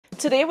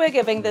Today we're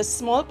giving this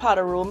small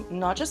powder room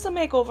not just a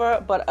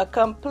makeover, but a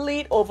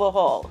complete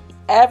overhaul.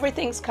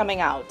 Everything's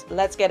coming out.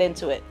 Let's get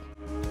into it.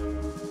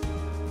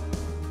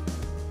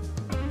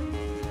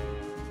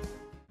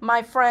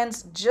 My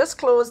friends just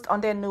closed on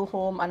their new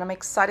home and I'm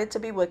excited to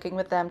be working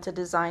with them to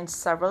design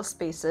several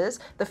spaces,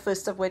 the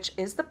first of which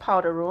is the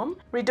powder room.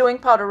 Redoing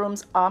powder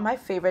rooms are my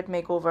favorite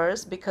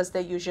makeovers because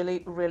they're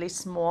usually really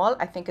small.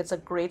 I think it's a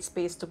great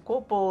space to go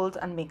bold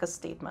and make a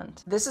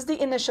statement. This is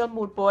the initial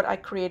mood board I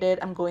created.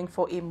 I'm going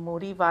for a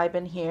moody vibe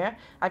in here.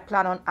 I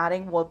plan on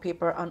adding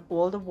wallpaper on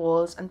all the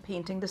walls and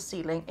painting the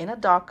ceiling in a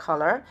dark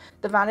color.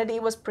 The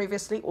vanity was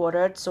previously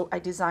ordered, so I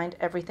designed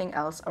everything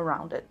else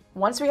around it.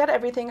 Once we had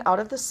everything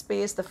out of the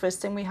space, the first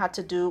thing we had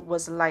to do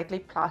was lightly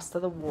plaster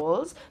the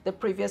walls. The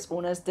previous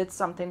owners did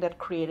something that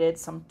created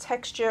some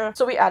texture,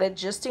 so we added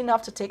just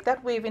enough to take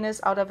that waviness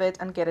out of it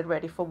and get it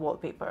ready for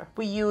wallpaper.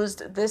 We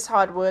used this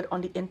hardwood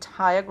on the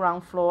entire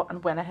ground floor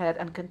and went ahead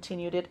and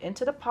continued it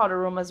into the powder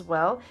room as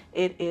well.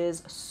 It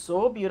is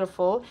so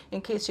beautiful. In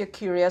case you're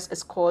curious,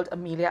 it's called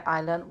Amelia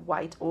Island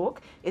White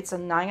Oak. It's a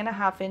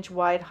 9.5-inch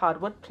wide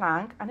hardwood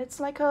plank and it's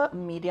like a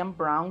medium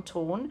brown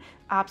tone.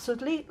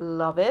 Absolutely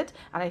love it,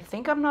 and I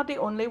think I'm not the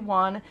only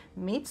one.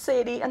 Meet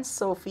Sadie and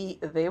Sophie.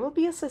 They will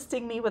be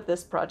assisting me with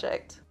this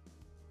project.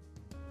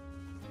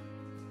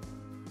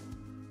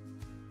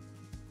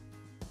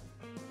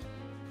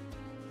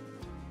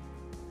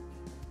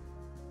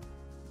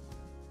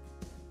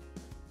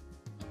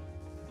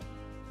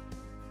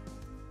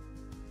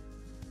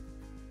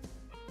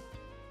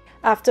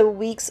 After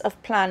weeks of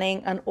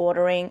planning and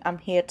ordering, I'm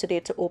here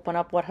today to open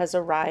up what has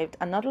arrived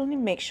and not only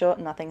make sure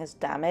nothing is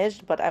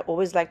damaged, but I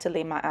always like to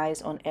lay my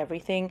eyes on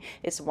everything.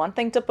 It's one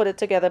thing to put it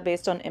together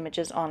based on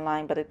images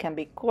online, but it can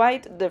be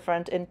quite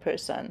different in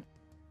person.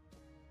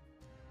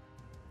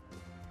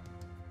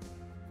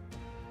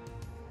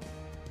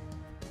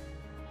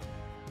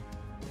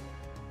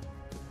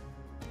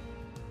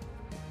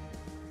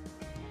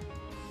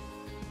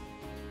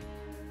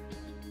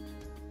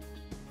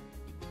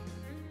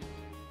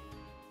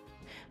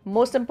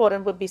 Most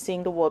important would be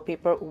seeing the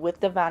wallpaper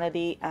with the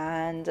vanity,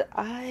 and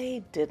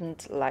I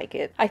didn't like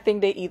it. I think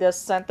they either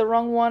sent the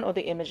wrong one or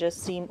the images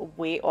seem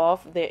way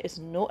off. There is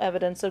no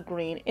evidence of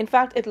green. In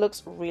fact, it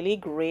looks really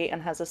gray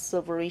and has a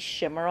silvery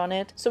shimmer on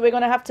it. So we're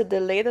going to have to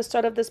delay the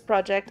start of this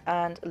project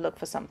and look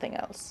for something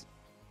else.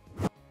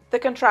 The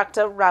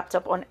contractor wrapped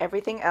up on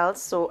everything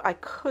else, so I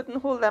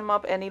couldn't hold them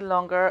up any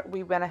longer.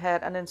 We went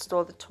ahead and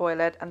installed the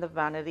toilet and the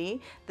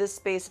vanity. This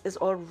space is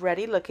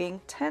already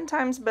looking 10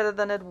 times better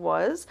than it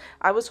was.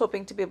 I was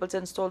hoping to be able to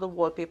install the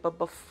wallpaper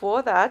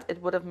before that.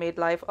 It would have made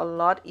life a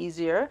lot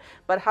easier,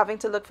 but having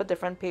to look for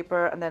different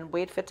paper and then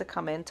wait for it to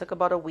come in took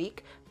about a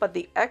week, but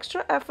the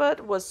extra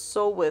effort was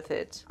so worth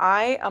it.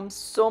 I am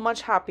so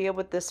much happier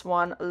with this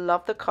one.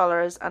 Love the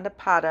colors and the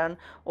pattern.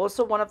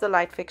 Also, one of the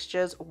light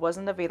fixtures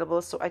wasn't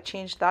available, so I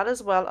changed that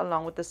as well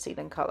along with the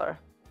ceiling color.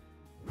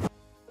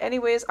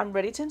 Anyways, I'm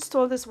ready to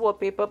install this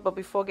wallpaper, but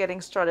before getting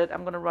started,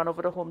 I'm going to run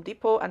over to Home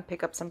Depot and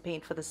pick up some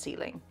paint for the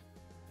ceiling.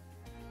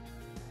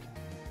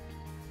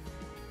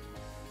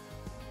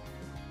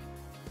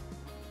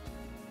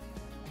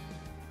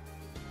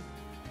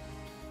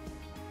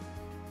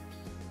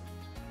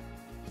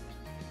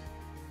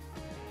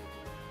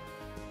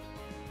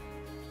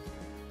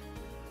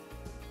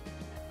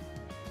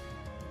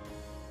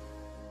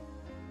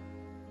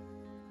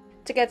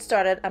 To get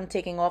started, I'm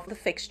taking off the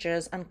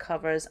fixtures and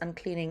covers and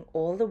cleaning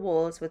all the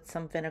walls with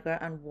some vinegar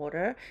and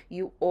water.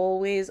 You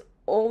always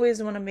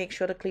want to make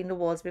sure to clean the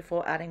walls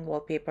before adding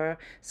wallpaper.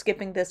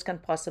 Skipping this can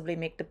possibly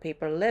make the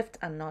paper lift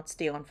and not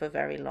stay on for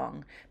very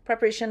long.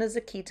 Preparation is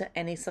the key to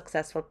any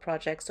successful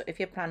project, so if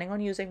you're planning on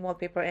using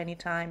wallpaper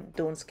anytime,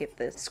 don't skip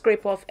this.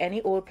 Scrape off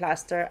any old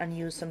plaster and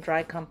use some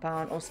dry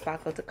compound or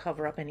spackle to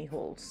cover up any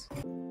holes.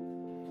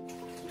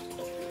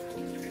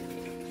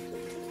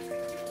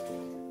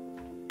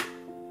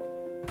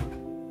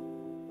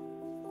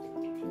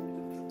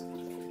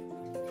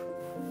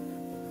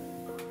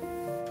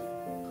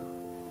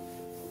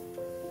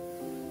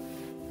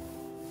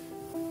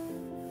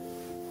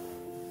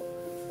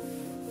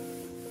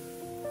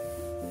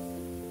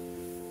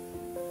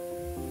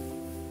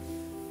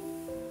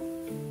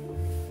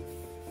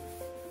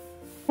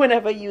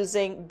 Whenever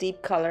using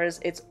deep colors,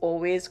 it's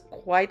always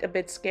quite a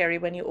bit scary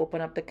when you open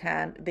up the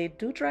can. They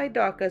do dry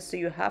darker, so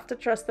you have to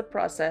trust the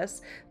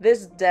process.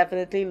 This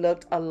definitely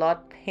looked a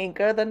lot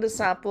pinker than the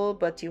sample,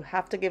 but you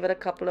have to give it a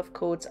couple of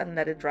coats and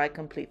let it dry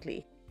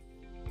completely.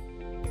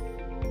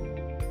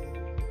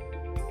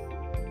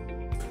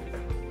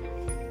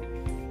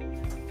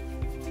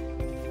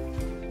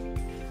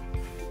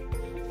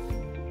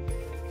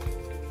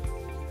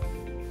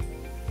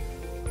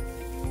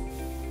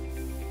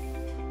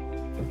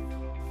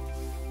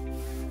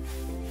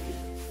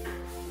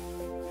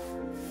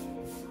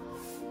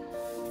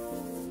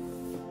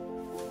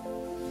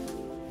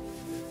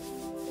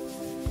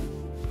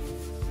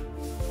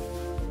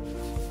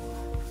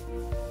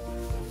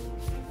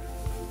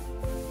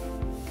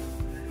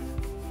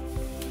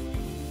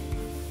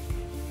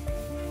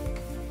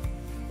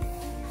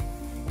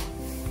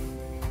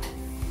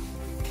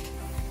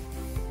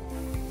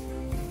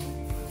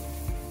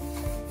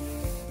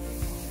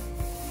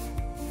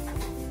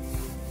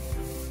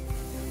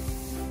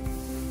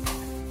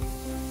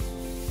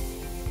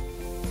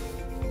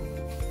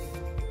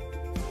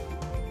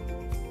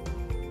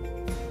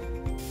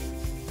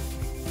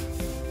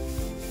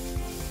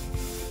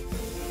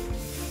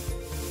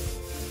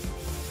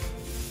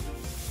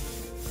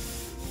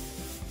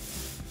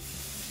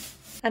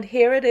 And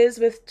here it is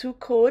with 2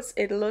 coats.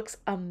 It looks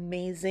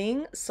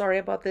amazing. Sorry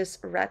about this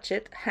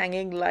ratchet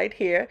hanging light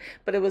here,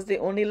 but it was the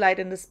only light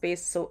in the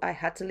space, so I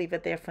had to leave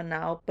it there for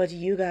now. But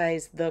you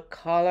guys, the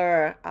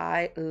color,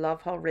 I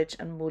love how rich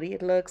and moody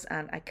it looks,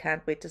 and I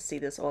can't wait to see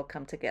this all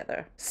come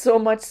together. So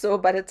much so,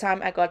 by the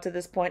time I got to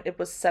this point, it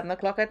was 7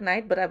 o'clock at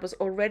night, but I was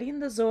already in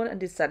the zone and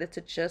decided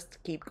to just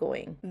keep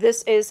going.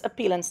 This is a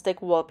peel and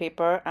stick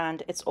wallpaper,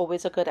 and it's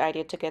always a good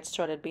idea to get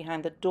started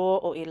behind the door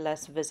or a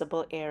less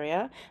visible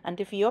area. And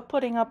if you're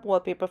putting up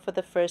wallpaper for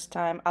the first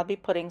time, I'll be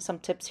putting some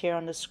tips here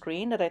on the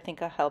screen that I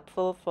think are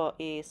helpful for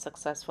a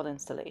successful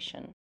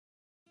installation.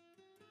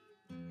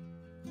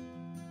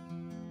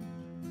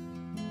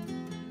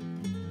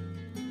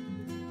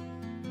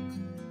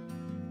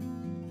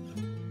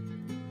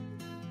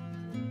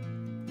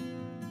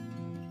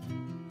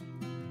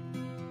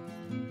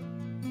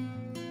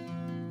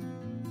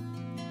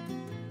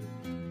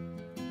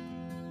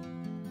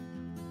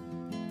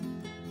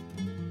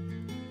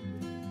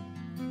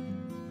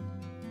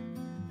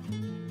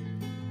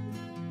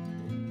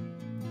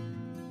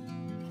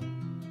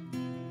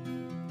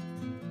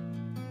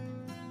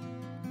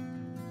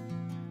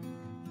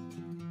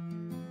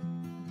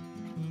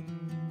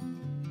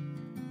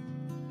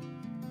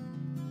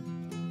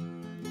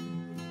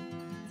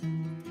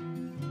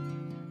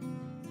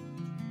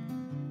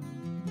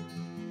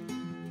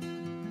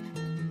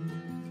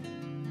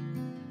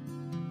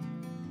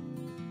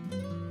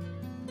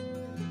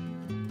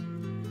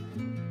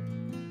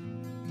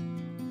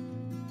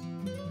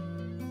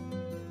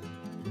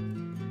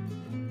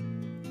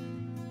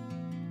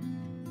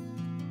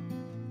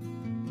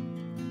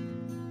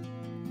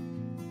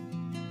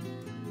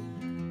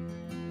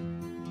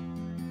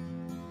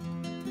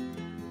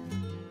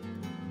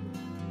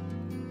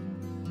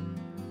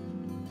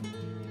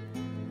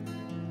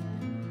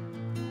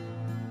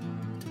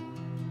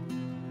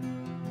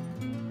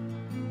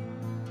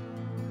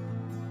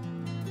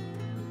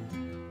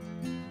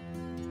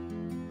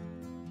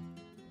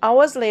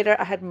 Hours later,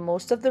 I had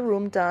most of the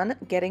room done.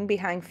 Getting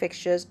behind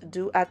fixtures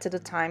do add to the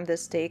time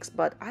this takes,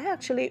 but I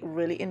actually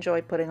really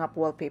enjoy putting up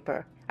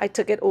wallpaper. I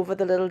took it over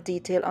the little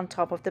detail on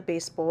top of the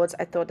baseboards.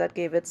 I thought that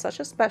gave it such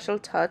a special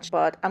touch,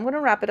 but I'm going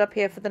to wrap it up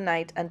here for the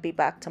night and be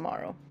back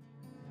tomorrow.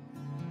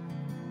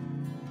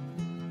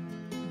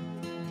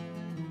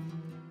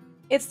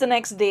 It's the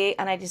next day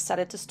and I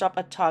decided to stop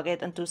at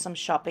Target and do some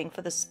shopping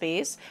for the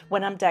space.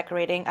 When I'm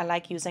decorating, I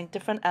like using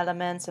different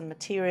elements and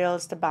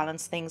materials to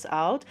balance things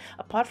out.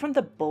 Apart from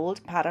the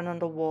bold pattern on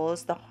the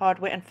walls, the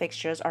hardware and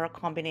fixtures are a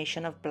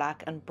combination of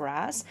black and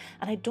brass.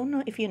 And I don't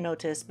know if you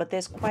noticed, but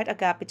there's quite a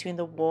gap between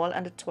the wall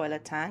and the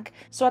toilet tank.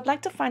 So I'd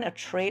like to find a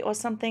tray or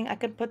something I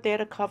could put there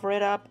to cover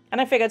it up.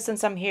 And I figured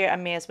since I'm here, I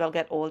may as well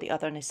get all the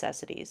other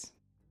necessities.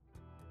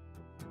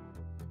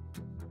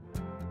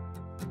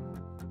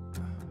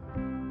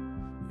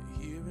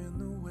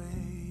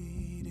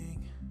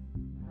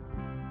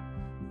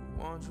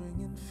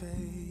 And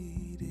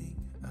fading,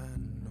 I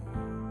know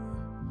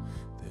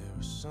there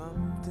is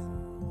something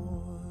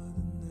more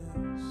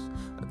than this.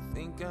 I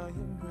think I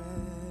am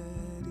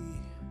ready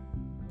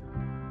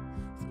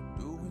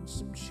for doing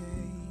some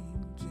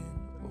changing.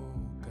 Oh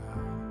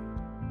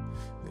God,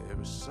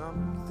 there is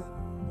something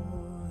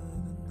more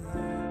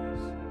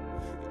than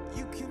this.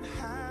 You can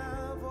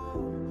have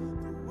all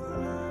the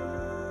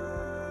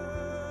world.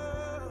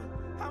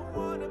 I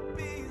wanna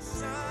be a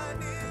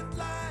shining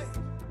light.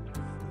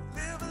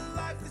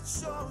 It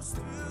shows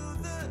through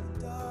the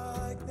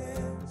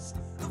darkness,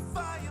 the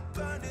fire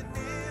burning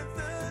in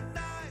the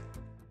night.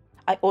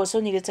 I also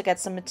needed to get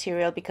some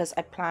material because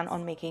I plan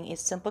on making a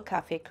simple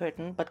cafe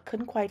curtain, but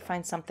couldn't quite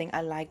find something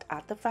I liked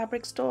at the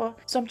fabric store.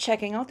 So I'm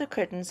checking out the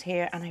curtains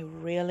here and I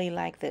really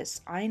like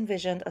this. I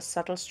envisioned a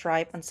subtle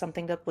stripe and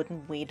something that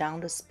wouldn't weigh down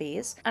the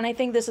space. And I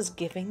think this is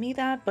giving me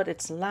that, but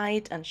it's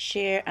light and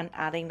sheer and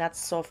adding that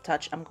soft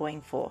touch I'm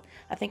going for.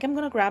 I think I'm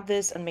gonna grab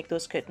this and make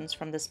those curtains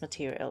from this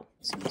material.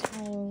 Some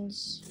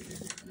towels.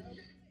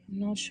 I'm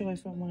not sure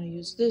if I want to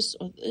use this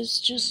or this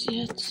just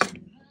yet.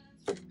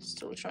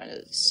 Still trying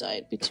to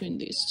decide between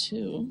these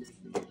two.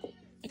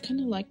 I kind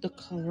of like the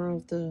color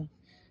of the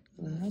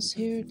glass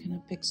here. It kind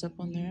of picks up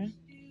on there.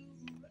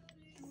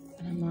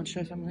 And I'm not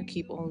sure if I'm going to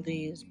keep all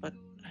these, but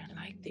I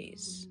like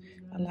these.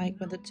 I like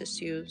when the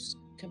tissues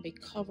can be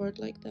covered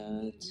like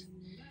that.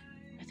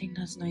 I think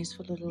that's nice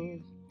for little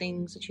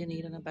things that you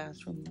need in a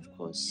bathroom. Of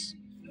course,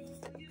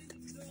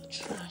 the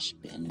trash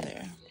bin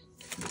there.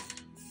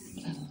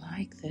 But I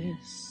like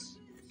this.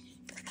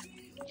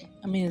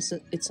 I mean,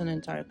 it's an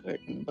entire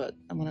curtain, but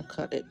I'm gonna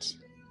cut it.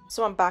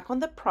 So I'm back on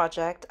the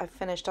project. I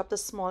finished up the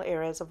small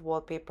areas of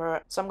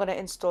wallpaper. So I'm gonna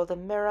install the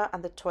mirror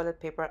and the toilet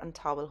paper and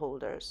towel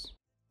holders.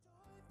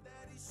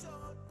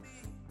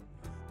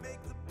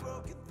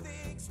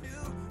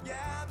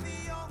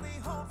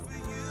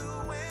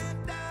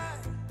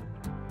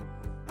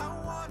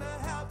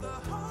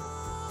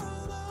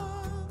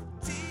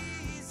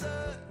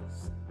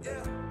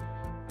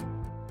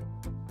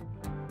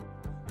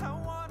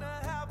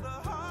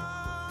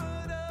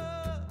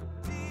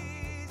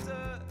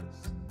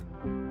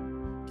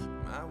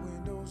 My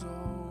windows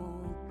open.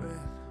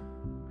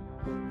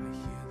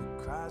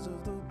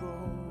 of the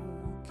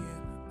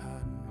broken. I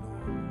know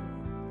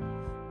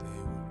they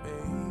were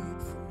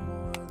made for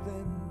more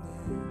than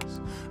this.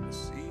 I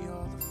see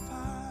all the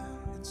fire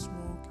and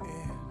smoke,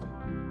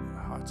 and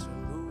their hearts are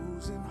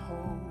losing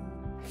hope.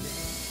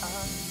 I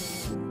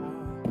know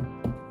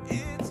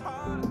it's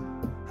hard.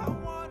 I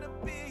wanna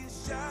be a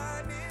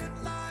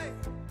shining light,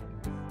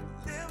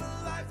 live a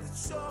life that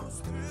shows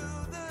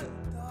through the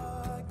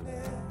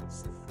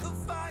darkness, a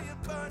fire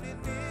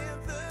burning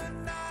in the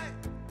night,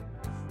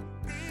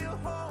 be a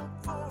hope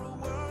for a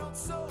world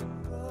so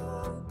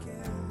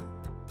broken,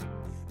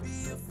 be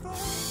a friend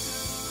to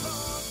the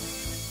lonely,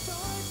 the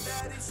joy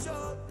that He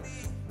showed me,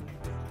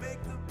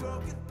 make the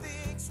broken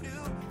things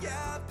new.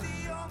 Yeah, the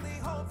only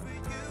hope for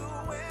you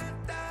and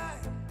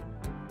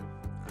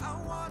I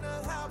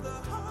wanna have the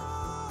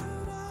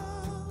heart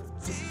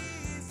of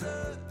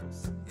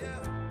Jesus,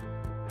 yeah.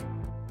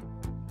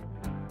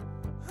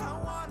 I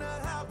wanna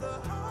have the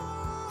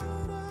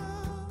heart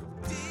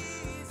of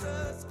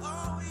Jesus,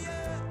 oh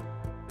yeah.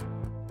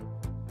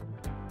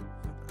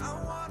 I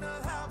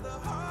wanna have the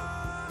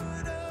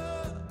heart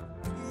of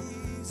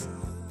Jesus.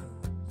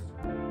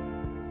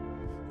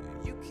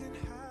 You can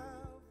have.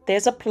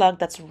 There's a plug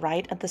that's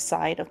right at the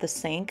side of the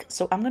sink,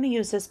 so I'm going to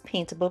use this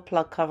paintable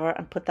plug cover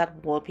and put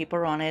that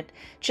wallpaper on it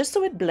just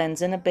so it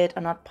blends in a bit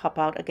and not pop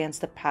out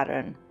against the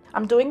pattern.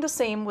 I'm doing the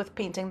same with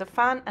painting the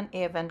fan and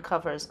air vent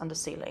covers on the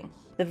ceiling.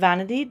 The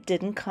vanity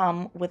didn't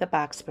come with a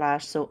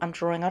backsplash, so I'm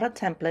drawing out a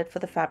template for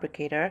the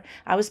fabricator.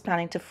 I was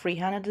planning to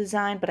freehand a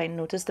design, but I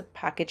noticed the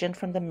packaging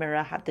from the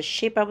mirror had the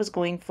shape I was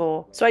going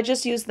for, so I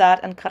just used that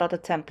and cut out a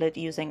template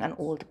using an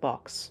old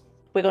box.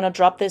 We're going to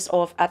drop this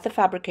off at the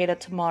fabricator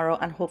tomorrow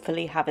and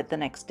hopefully have it the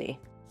next day.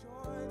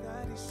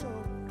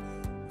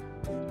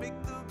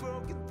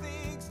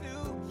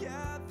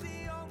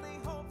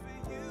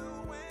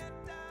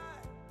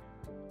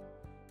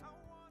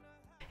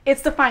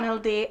 It's the final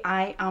day.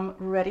 I am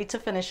ready to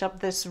finish up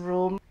this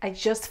room. I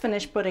just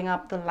finished putting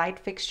up the light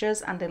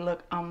fixtures and they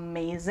look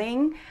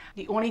amazing.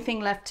 The only thing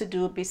left to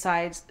do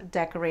besides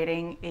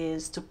decorating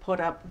is to put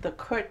up the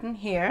curtain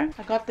here.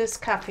 I got this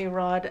cafe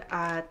rod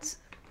at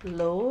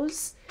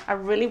Lowe's. I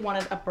really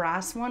wanted a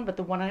brass one, but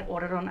the one I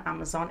ordered on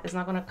Amazon is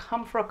not going to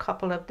come for a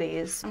couple of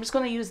days. I'm just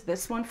going to use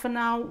this one for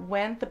now.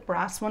 When the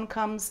brass one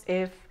comes,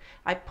 if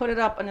I put it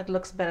up and it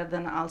looks better,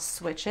 then I'll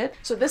switch it.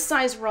 So this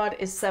size rod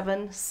is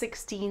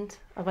 7/16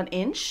 of an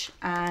inch,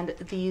 and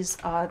these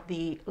are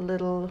the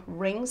little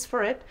rings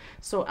for it.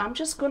 So I'm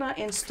just gonna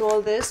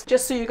install this.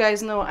 Just so you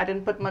guys know, I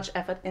didn't put much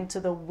effort into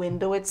the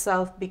window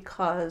itself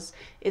because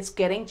it's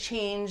getting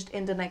changed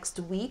in the next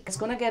week. It's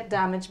gonna get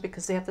damaged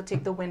because they have to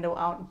take the window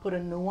out and put a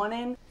new one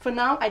in. For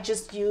now, I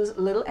just use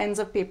little ends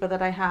of paper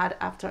that I had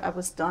after I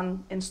was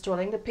done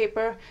installing the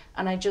paper,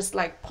 and I just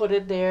like put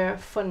it there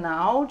for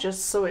now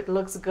just so it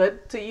looks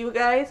good to you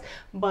guys.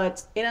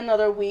 But in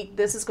another week,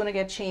 this is gonna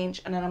get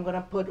changed, and then I'm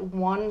gonna put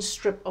one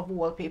strip of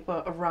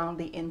wallpaper around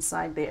the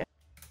inside there.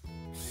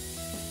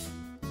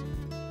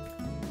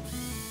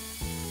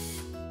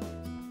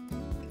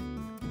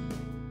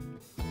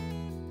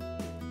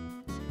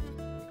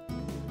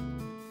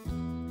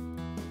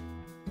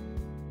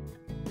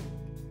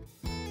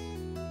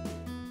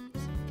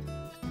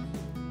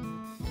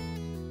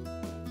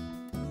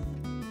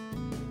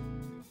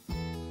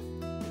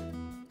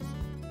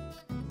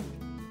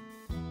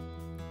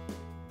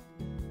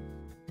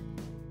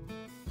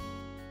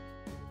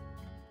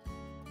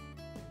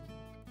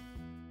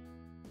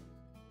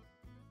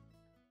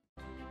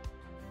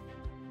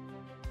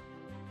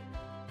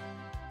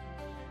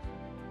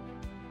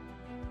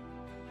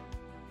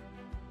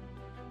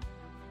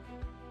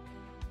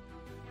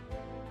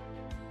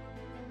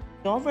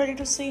 Y'all ready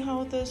to see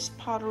how this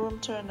powder room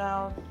turned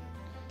out?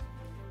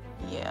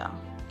 Yeah,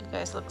 you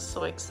guys look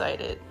so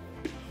excited.